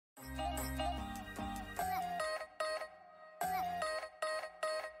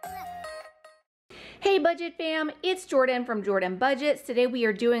Hey Budget Fam, it's Jordan from Jordan Budgets. Today we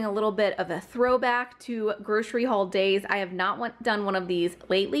are doing a little bit of a throwback to grocery haul days. I have not done one of these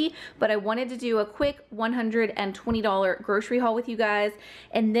lately, but I wanted to do a quick $120 grocery haul with you guys.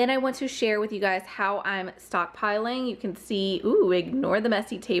 And then I want to share with you guys how I'm stockpiling. You can see, ooh, ignore the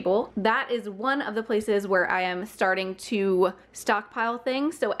messy table. That is one of the places where I am starting to stockpile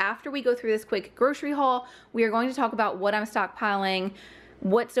things. So after we go through this quick grocery haul, we are going to talk about what I'm stockpiling,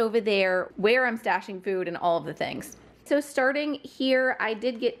 what's over there, where I'm stashing food, and all of the things. So starting here, I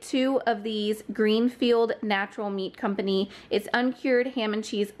did get 2 of these Greenfield Natural Meat Company. It's uncured ham and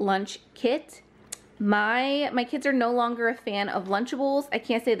cheese lunch kit. My kids are no longer a fan of Lunchables. I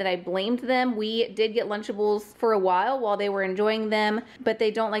can't say that I blamed them. We did get Lunchables for a while they were enjoying them, but they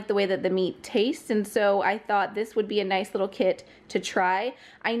don't like the way that the meat tastes, and so I thought this would be a nice little kit to try.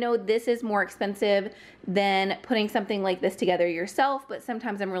 I know this is more expensive than putting something like this together yourself, but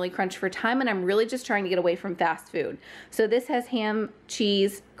sometimes I'm really crunched for time and I'm really just trying to get away from fast food. So this has ham,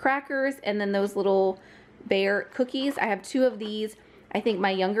 cheese, crackers, and then those little bear cookies. I have 2 of these. I think my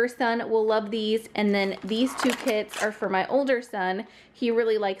younger son will love these, and then these 2 kits are for my older son. He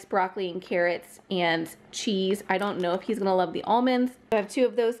really likes broccoli and carrots and cheese. I don't know if he's gonna love the almonds. I have 2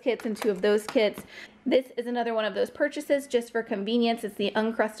 of those kits and 2 of those kits. This is another one of those purchases just for convenience. It's the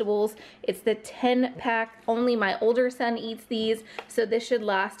Uncrustables. It's the 10-pack. Only my older son eats these, so this should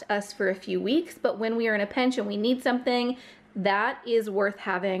last us for a few weeks, but when we are in a pinch and we need something, that is worth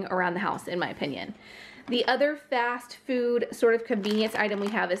having around the house, in my opinion. The other fast food sort of convenience item we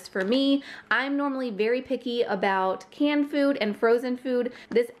have is for me. I'm normally very picky about canned food and frozen food.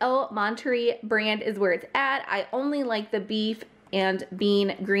 This El Monterey brand is where it's at. I only like the beef and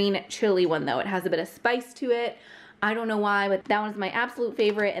bean green chili one though. It has a bit of spice to it. I don't know why, but that one's my absolute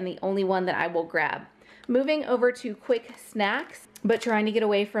favorite and the only one that I will grab. Moving over to quick snacks, but trying to get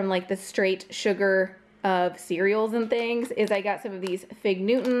away from like the straight sugar of cereals and things, is I got some of these Fig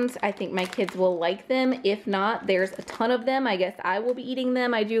Newtons. I think my kids will like them. If not, there's a ton of them. I guess I will be eating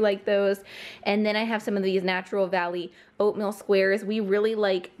them. I do like those. And then I have some of these Natural Valley oatmeal squares. We really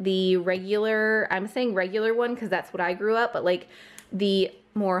like the regular, I'm saying regular one because that's what I grew up, but like the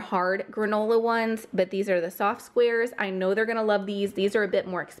more hard granola ones, but these are the soft squares. I know they're gonna love these. These are a bit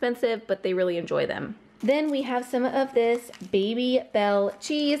more expensive, but they really enjoy them. Then we have some of this Baby Bell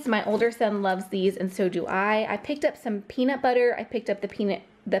cheese. My older son loves these and so do I. I picked up some peanut butter. I picked up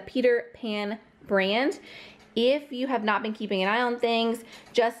the Peter Pan brand. If you have not been keeping an eye on things,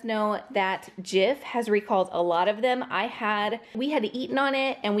 just know that Jif has recalled a lot of them. We had eaten on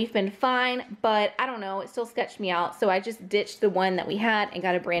it and we've been fine, but I don't know, it still sketched me out. So I just ditched the one that we had and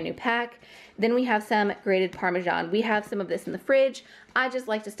got a brand new pack. Then we have some grated Parmesan. We have some of this in the fridge. I just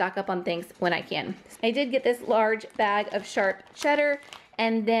like to stock up on things when I can. I did get this large bag of sharp cheddar.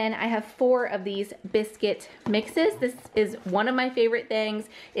 And then I have 4 of these biscuit mixes. This is one of my favorite things.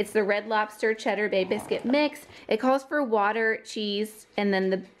 It's the Red Lobster Cheddar Bay Biscuit Mix. It calls for water, cheese, and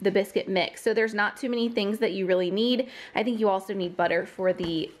then the biscuit mix. So there's not too many things that you really need. I think you also need butter for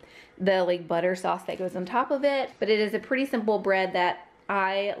the like butter sauce that goes on top of it. But it is a pretty simple bread that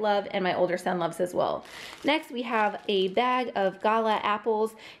I love and my older son loves as well. Next we have a bag of Gala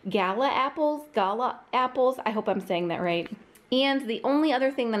apples. Gala apples? I hope I'm saying that right. And the only other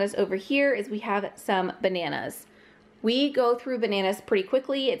thing that is over here is we have some bananas. We go through bananas pretty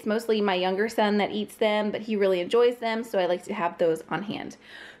quickly. It's mostly my younger son that eats them, but he really enjoys them, so I like to have those on hand.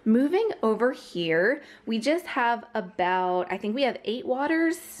 Moving over here, we just have about, I think we have 8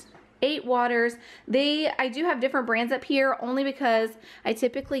 waters. 8 waters. I do have different brands up here only because I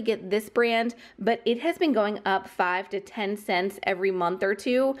typically get this brand, but it has been going up 5 to 10 cents every month or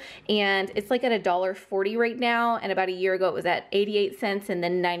two, and it's like at $1.40 right now, and about a year ago it was at 88 cents and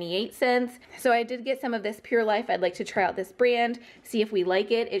then 98 cents. So I did get some of this Pure Life. I'd like to try out this brand, see if we like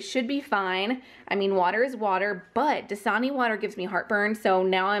it. It should be fine. I mean, water is water, but Dasani water gives me heartburn, so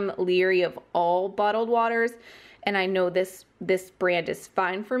now I'm leery of all bottled waters. And I know this brand is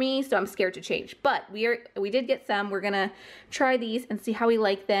fine for me, so I'm scared to change. But we did get some. We're gonna try these and see how we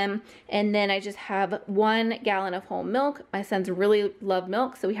like them. And then I just have 1 gallon of whole milk. My sons really love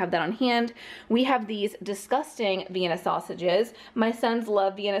milk, so we have that on hand. We have these disgusting Vienna sausages. My sons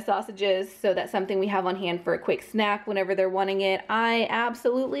love Vienna sausages, so that's something we have on hand for a quick snack whenever they're wanting it. I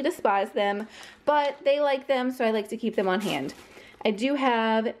absolutely despise them, but they like them, so I like to keep them on hand. I do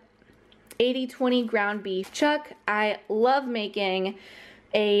have 80/20 ground beef chuck. I love making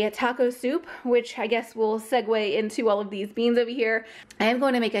a taco soup, which I guess will segue into all of these beans over here. I am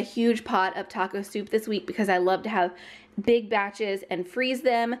going to make a huge pot of taco soup this week because I love to have big batches and freeze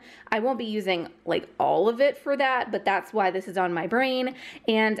them. I won't be using like all of it for that, but that's why this is on my brain.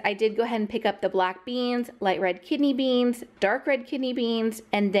 And I did go ahead and pick up the black beans, light red kidney beans, dark red kidney beans,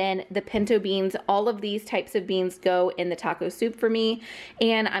 and then the pinto beans. All of these types of beans go in the taco soup for me.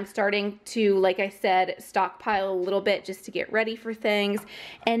 And I'm starting to, like I said, stockpile a little bit just to get ready for things.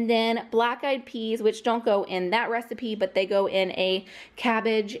 And then black-eyed peas, which don't go in that recipe, but they go in a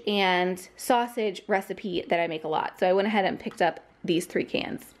cabbage and sausage recipe that I make a lot. So I went ahead and picked up these 3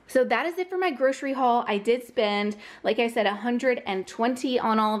 cans. So that is it for my grocery haul. I did spend, like I said, $120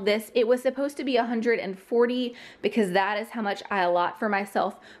 on all of this. It was supposed to be $140 because that is how much I allot for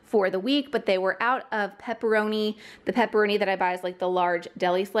myself for the week, but they were out of pepperoni. The pepperoni that I buy is like the large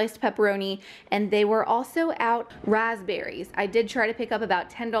deli sliced pepperoni, and they were also out raspberries. I did try to pick up about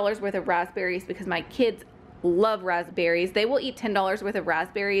 $10 worth of raspberries because my kids love raspberries. They will eat $10 worth of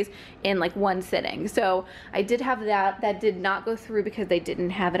raspberries in like one sitting. So I did have that. That did not go through because they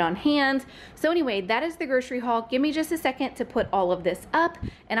didn't have it on hand. So anyway, that is the grocery haul. Give me just a second to put all of this up,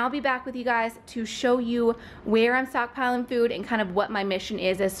 and I'll be back with you guys to show you where I'm stockpiling food and kind of what my mission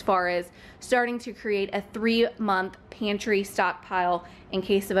is as far as starting to create a 3-month pantry stockpile in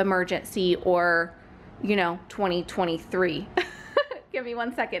case of emergency or, you know, 2023. Give me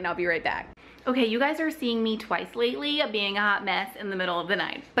 1 second and I'll be right back. Okay, you guys are seeing me twice lately being a hot mess in the middle of the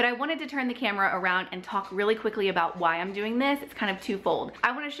night. But I wanted to turn the camera around and talk really quickly about why I'm doing this. It's kind of twofold.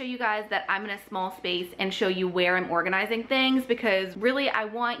 I want to show you guys that I'm in a small space and show you where I'm organizing things, because really I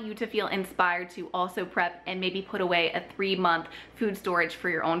want you to feel inspired to also prep and maybe put away a 3-month food storage for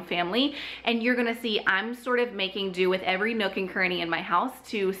your own family. And you're gonna see I'm sort of making do with every nook and cranny in my house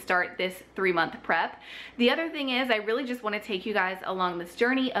to start this 3-month prep. The other thing is I really just want to take you guys along this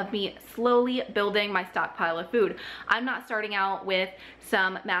journey of me slowly building my stockpile of food. I'm not starting out with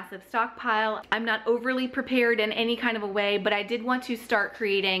some massive stockpile. I'm not overly prepared in any kind of a way, but I did want to start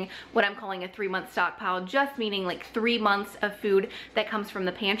creating what I'm calling a 3-month stockpile, just meaning like 3 months of food that comes from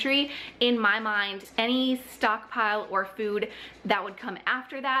the pantry. In my mind, any stockpile or food that would come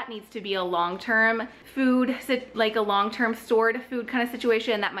after that needs to be a long-term food, like a long-term stored food kind of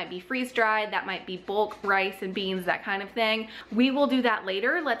situation. That might be freeze-dried, that might be bulk rice and beans, that kind of thing. We will do that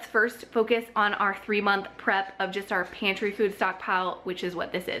later. Let's first focus on our 3-month prep of just our pantry food stockpile, which is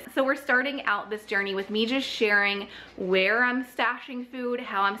what this is. So we're starting out this journey with me just sharing where I'm stashing food,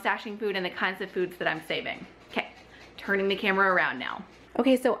 how I'm stashing food, and the kinds of foods that I'm saving. Okay, turning the camera around now.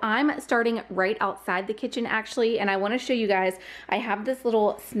 Okay, so I'm starting right outside the kitchen actually, and I want to show you guys, I have this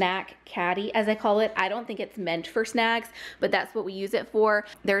little snack caddy, as I call it. I don't think it's meant for snacks, but that's what we use it for.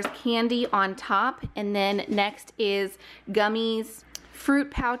 There's candy on top, and then next is gummies, fruit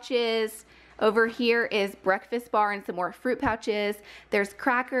pouches. Over here is breakfast bar and some more fruit pouches. There's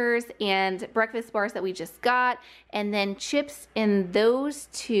crackers and breakfast bars that we just got, and then chips in those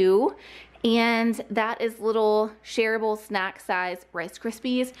 2. And that is little shareable snack size Rice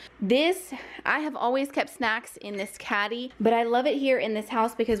Krispies. This, I have always kept snacks in this caddy, but I love it here in this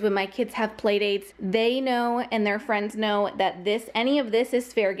house because when my kids have play dates, they know and their friends know that any of this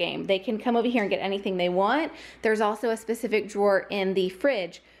is fair game. They can come over here and get anything they want. There's also a specific drawer in the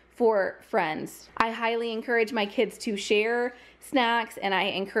fridge for friends. I highly encourage my kids to share snacks, and I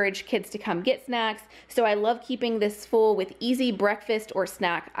encourage kids to come get snacks. So I love keeping this full with easy breakfast or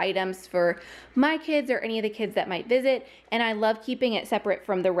snack items for my kids or any of the kids that might visit. And I love keeping it separate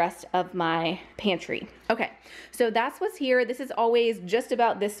from the rest of my pantry. Okay, so that's what's here. This is always just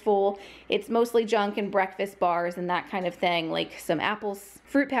about this full. It's mostly junk and breakfast bars and that kind of thing, like some apples,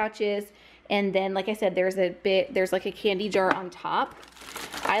 fruit pouches, and then like I said, there's like a candy jar on top.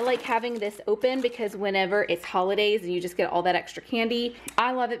 I like having this open because whenever it's holidays and you just get all that extra candy,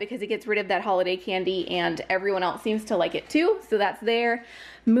 I love it because it gets rid of that holiday candy and everyone else seems to like it too. So that's there.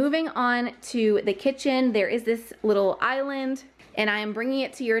 Moving on to the kitchen, there is this little island, and I am bringing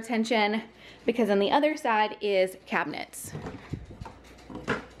it to your attention because on the other side is cabinets.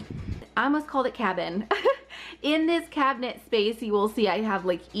 I almost called it cabin. In this cabinet space, you will see I have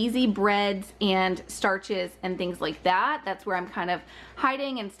like easy breads and starches and things like that. That's where I'm kind of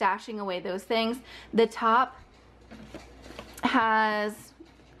hiding and stashing away those things. The top has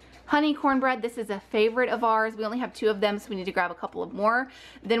honey cornbread. This is a favorite of ours. We only have 2 of them, so we need to grab a couple of more.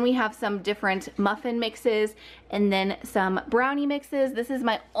 Then we have some different muffin mixes and then some brownie mixes. This is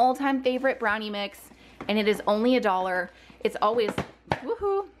my all-time favorite brownie mix, and it is only $1. It's always,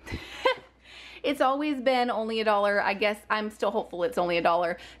 woohoo. It's always been only $1. I guess I'm still hopeful it's only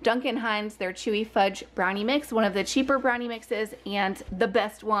 $1. Duncan Hines, their chewy fudge brownie mix, one of the cheaper brownie mixes and the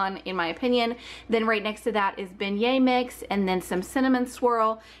best one in my opinion. Then right next to that is beignet mix, and then some cinnamon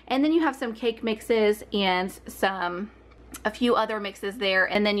swirl, and then you have some cake mixes and some a few other mixes there,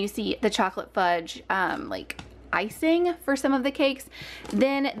 and then you see the chocolate fudge like icing for some of the cakes.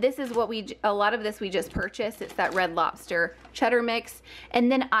 Then this is what a lot of this we just purchased. It's that Red Lobster cheddar mix.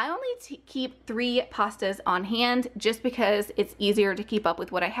 And then I only keep 3 pastas on hand just because it's easier to keep up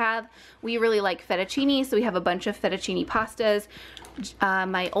with what I have. We really like fettuccine, so we have a bunch of fettuccine pastas.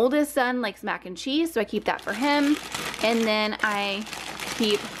 My oldest son likes mac and cheese, so I keep that for him. And then I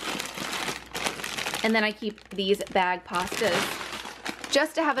keep these bag pastas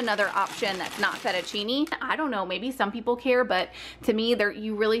just to have another option that's not fettuccine. I don't know, maybe some people care, but to me,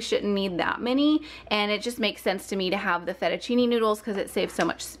 you really shouldn't need that many, and it just makes sense to me to have the fettuccine noodles because it saves so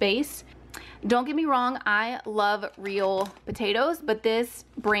much space. Don't get me wrong, I love real potatoes, but this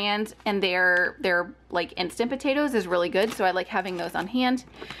brand and their like instant potatoes is really good, so I like having those on hand.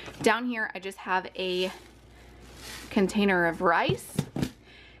 Down here, I just have a container of rice.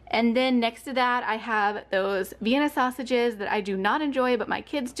 And then next to that, I have those Vienna sausages that I do not enjoy, but my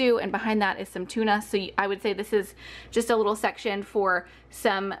kids do. And behind that is some tuna. So I would say this is just a little section for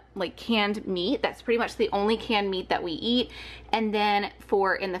some like canned meat. That's pretty much the only canned meat that we eat. And then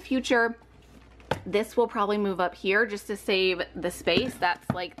for in the future, this will probably move up here just to save the space. That's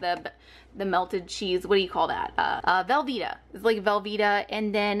like the melted cheese. What do you call that? Velveeta. It's like Velveeta.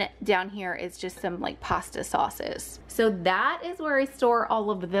 And then down here is just some like pasta sauces. So that is where I store all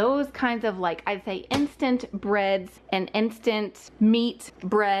of those kinds of like, I'd say instant breads and instant meat,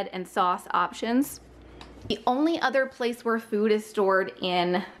 bread, and sauce options. The only other place where food is stored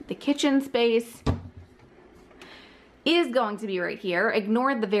in the kitchen space is going to be right here.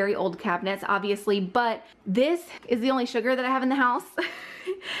 Ignore the very old cabinets, obviously, but this is the only sugar that I have in the house.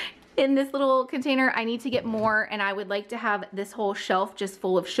 In this little container, I need to get more, and I would like to have this whole shelf just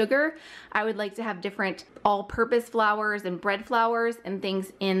full of sugar. I would like to have different all-purpose flours and bread flours and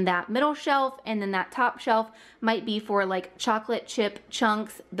things in that middle shelf, and then that top shelf might be for like chocolate chip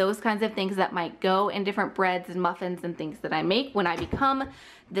chunks, those kinds of things that might go in different breads and muffins and things that I make when I become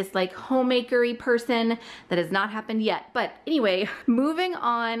this like homemakery person. That has not happened yet. But anyway, moving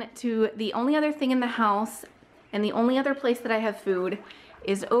on to the only other thing in the house and the only other place that I have food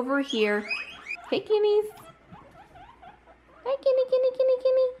is over here. Hey, kitties. Hi, kitty.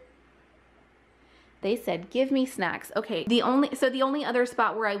 They said, give me snacks. Okay, the only other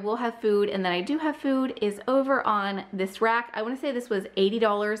spot where I will have food and that I do have food is over on this rack. I wanna say this was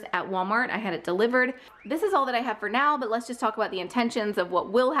 $80 at Walmart. I had it delivered. This is all that I have for now, but let's just talk about the intentions of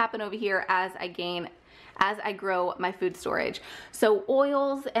what will happen over here as I grow my food storage. So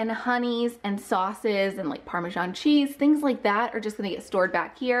oils and honeys and sauces and like Parmesan cheese, things like that are just gonna get stored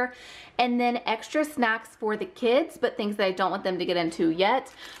back here. And then extra snacks for the kids, but things that I don't want them to get into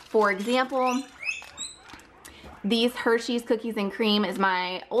yet. For example, these Hershey's cookies and cream is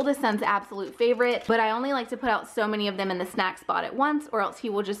my oldest son's absolute favorite, but I only like to put out so many of them in the snack spot at once, or else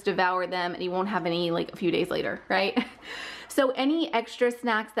he will just devour them and he won't have any like a few days later, right? So any extra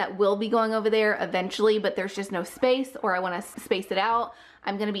snacks that will be going over there eventually, but there's just no space, or I want to space it out,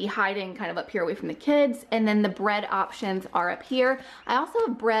 I'm going to be hiding kind of up here away from the kids. And then the bread options are up here. I also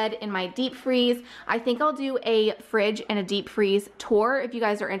have bread in my deep freeze. I think I'll do a fridge and a deep freeze tour if you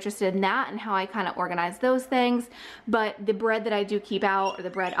guys are interested in that and how I kind of organize those things. But the bread that I do keep out, or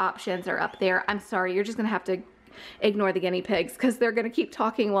the bread options, are up there. I'm sorry, you're just going to have to ignore the guinea pigs because they're going to keep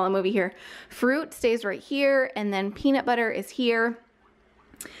talking while I'm over here. Fruit stays right here, and then peanut butter is here.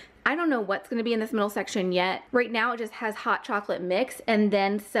 I don't know what's going to be in this middle section yet. Right now it just has hot chocolate mix and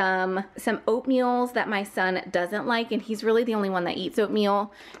then some oatmeals that my son doesn't like, and he's really the only one that eats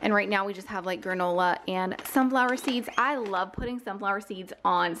oatmeal. And right now we just have like granola and sunflower seeds. I love putting sunflower seeds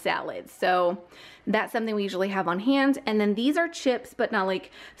on salads, so that's something we usually have on hand. And then these are chips, but not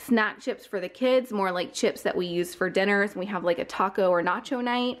like snack chips for the kids, more like chips that we use for dinners when we have like a taco or nacho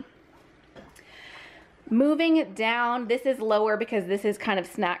night. Moving down, this is lower because this is kind of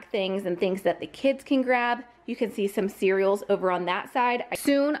snack things and things that the kids can grab. You can see some cereals over on that side.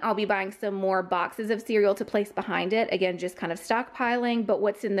 Soon I'll be buying some more boxes of cereal to place behind it. Again, just kind of stockpiling, but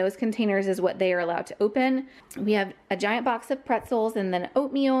what's in those containers is what they are allowed to open. We have a giant box of pretzels and then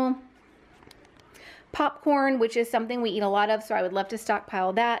oatmeal. Popcorn, which is something we eat a lot of, so I would love to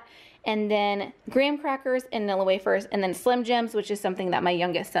stockpile that. And then graham crackers and Nilla wafers, and then Slim Jims, which is something that my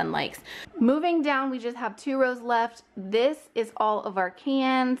youngest son likes. Moving down, we just have 2 rows left. This is all of our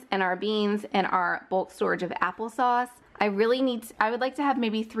cans and our beans and our bulk storage of applesauce. I would like to have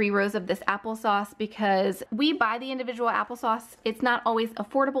maybe 3 rows of this applesauce because we buy the individual applesauce. It's not always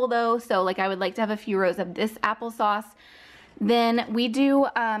affordable though, so like I would like to have a few rows of this applesauce. Then we do,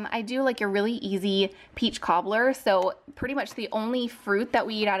 I do like a really easy peach cobbler. So pretty much the only fruit that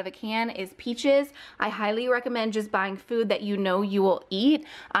we eat out of a can is peaches. I highly recommend just buying food that you know you will eat.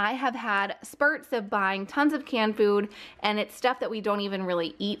 I have had spurts of buying tons of canned food and it's stuff that we don't even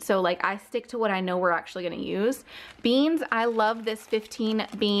really eat. So like I stick to what I know we're actually gonna use. Beans, I love this 15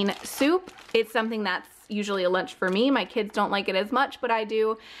 bean soup. It's something that's usually a lunch for me. My kids don't like it as much, but I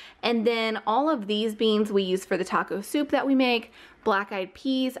do. And then all of these beans we use for the taco soup that we make. Black-eyed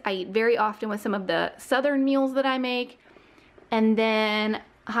peas, I eat very often with some of the southern meals that I make. And then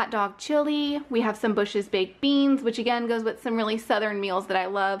hot dog chili. We have some Bush's baked beans, which again goes with some really southern meals that I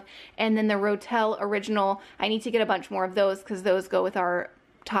love. And then the Rotel original. I need to get a bunch more of those because those go with our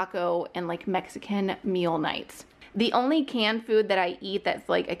taco and like Mexican meal nights. The only canned food that I eat that's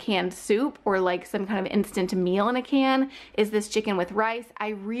like a canned soup or like some kind of instant meal in a can is this chicken with rice. I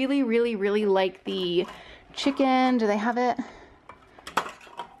really, really, really like the chicken. Do they have it?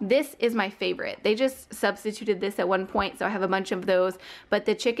 This is my favorite. They just substituted this at one point, so I have a bunch of those. But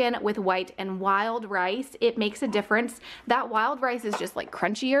the chicken with white and wild rice, it makes a difference. That wild rice is just like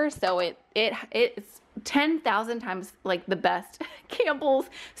crunchier, so it's 10,000 times like the best Campbell's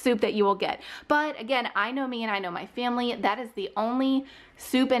soup that you will get. But again, I know me and I know my family. That is the only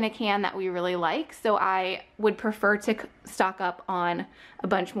soup in a can that we really like. So I would prefer to stock up on a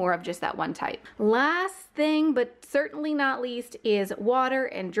bunch more of just that one type. Last thing, but certainly not least, is water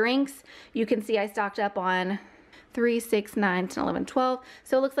and drinks. You can see I stocked up on 3, 6, 9, 10, 11, 12.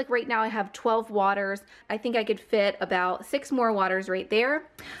 So it looks like right now I have 12 waters. I think I could fit about 6 more waters right there.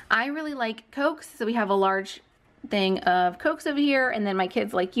 I really like Cokes, so we have a large thing of Cokes over here, and then my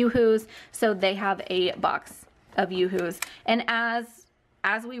kids like Yoo-Hoos, so they have a box of Yoo-Hoos. And as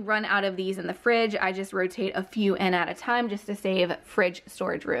we run out of these in the fridge, I just rotate a few in at a time just to save fridge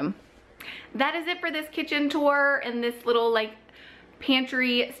storage room. That is it for this kitchen tour and this little like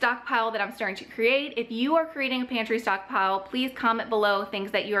pantry stockpile that I'm starting to create. If you are creating a pantry stockpile, please comment below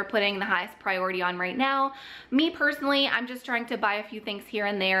things that you are putting the highest priority on right now. Me personally, I'm just trying to buy a few things here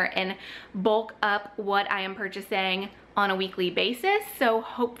and there and bulk up what I am purchasing on a weekly basis. So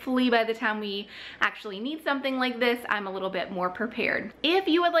hopefully by the time we actually need something like this, I'm a little bit more prepared. If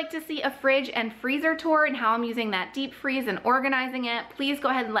you would like to see a fridge and freezer tour and how I'm using that deep freeze and organizing it, please go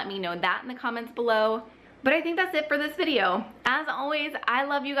ahead and let me know that in the comments below. But I think that's it for this video. As always, I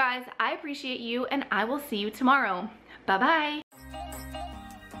love you guys, I appreciate you, and I will see you tomorrow. Bye-bye.